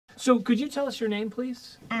So could you tell us your name,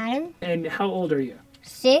 please? Adam. And how old are you?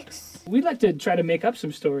 6. We'd like to try to make up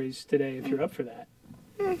some stories today if you're up for that.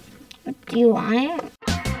 Do you want it?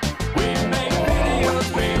 We make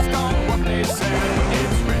videos based on what they say.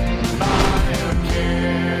 It's written by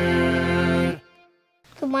a kid.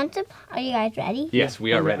 So are you guys ready? Yes,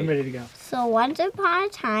 we are ready. I'm ready to go. So once upon a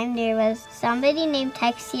time, there was somebody named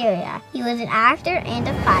Texeria. He was an actor and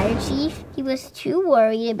a fire chief. He was too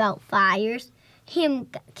worried about fires, him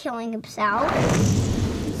killing himself.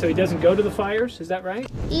 So he doesn't go to the fires, is that right?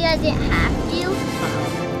 He doesn't have to.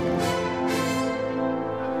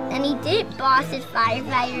 And he didn't boss his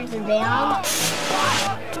firefighters around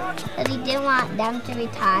because he didn't want them to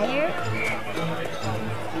retire.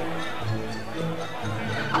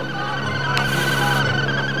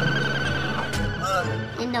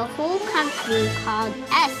 In the whole country called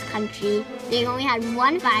S country, they only had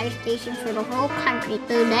one fire station for the whole country.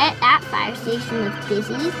 So that fire station was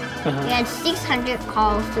busy. They had 600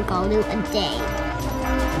 calls to go to a day.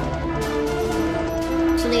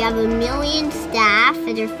 So they have 1 million staff,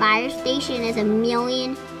 and their fire station is 1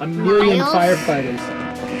 million miles. Firefighters.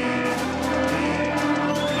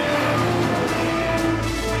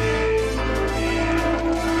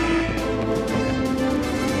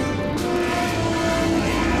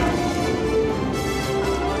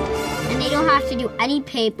 Have to do any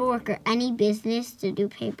paperwork or any business to do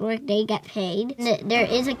paperwork. They get paid. There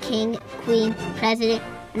is a king, queen, president,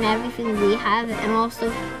 and everything we have, and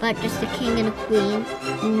also, but just the king and the queen.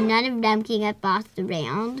 None of them can get bossed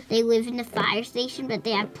around. They live in the fire station, but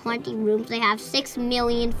they have plenty of rooms. They have 6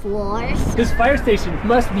 million floors. This fire station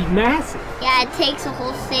must be massive. Yeah, it takes a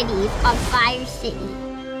whole city. It's called Fire City.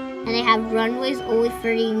 And they have runways only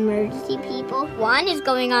for the emergency people. One is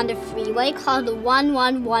going on the freeway called the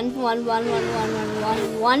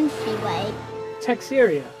 111111111 freeway.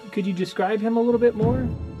 Texeria, could you describe him a little bit more?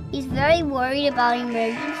 He's very worried about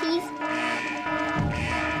emergencies.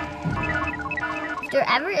 If there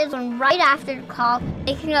ever is one right after the call,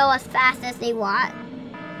 they can go as fast as they want.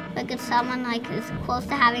 Like if someone is close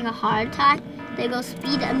to having a heart attack, they go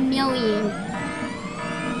speed 1 million.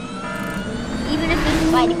 Even if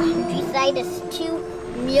it's by the countryside, it's 2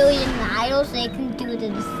 million miles, they can do it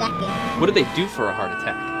in a second. What do they do for a heart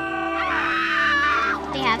attack?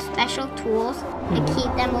 They have special tools to keep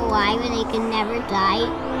them alive and they can never die.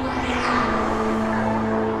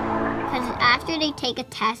 Because after they take a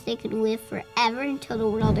test, they can live forever until the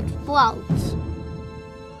world explodes.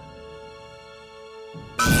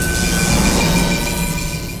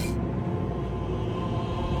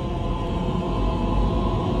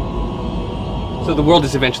 So the world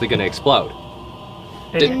is eventually going to explode.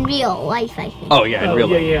 In real life, I think. Oh, yeah, in real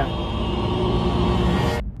life. Yeah.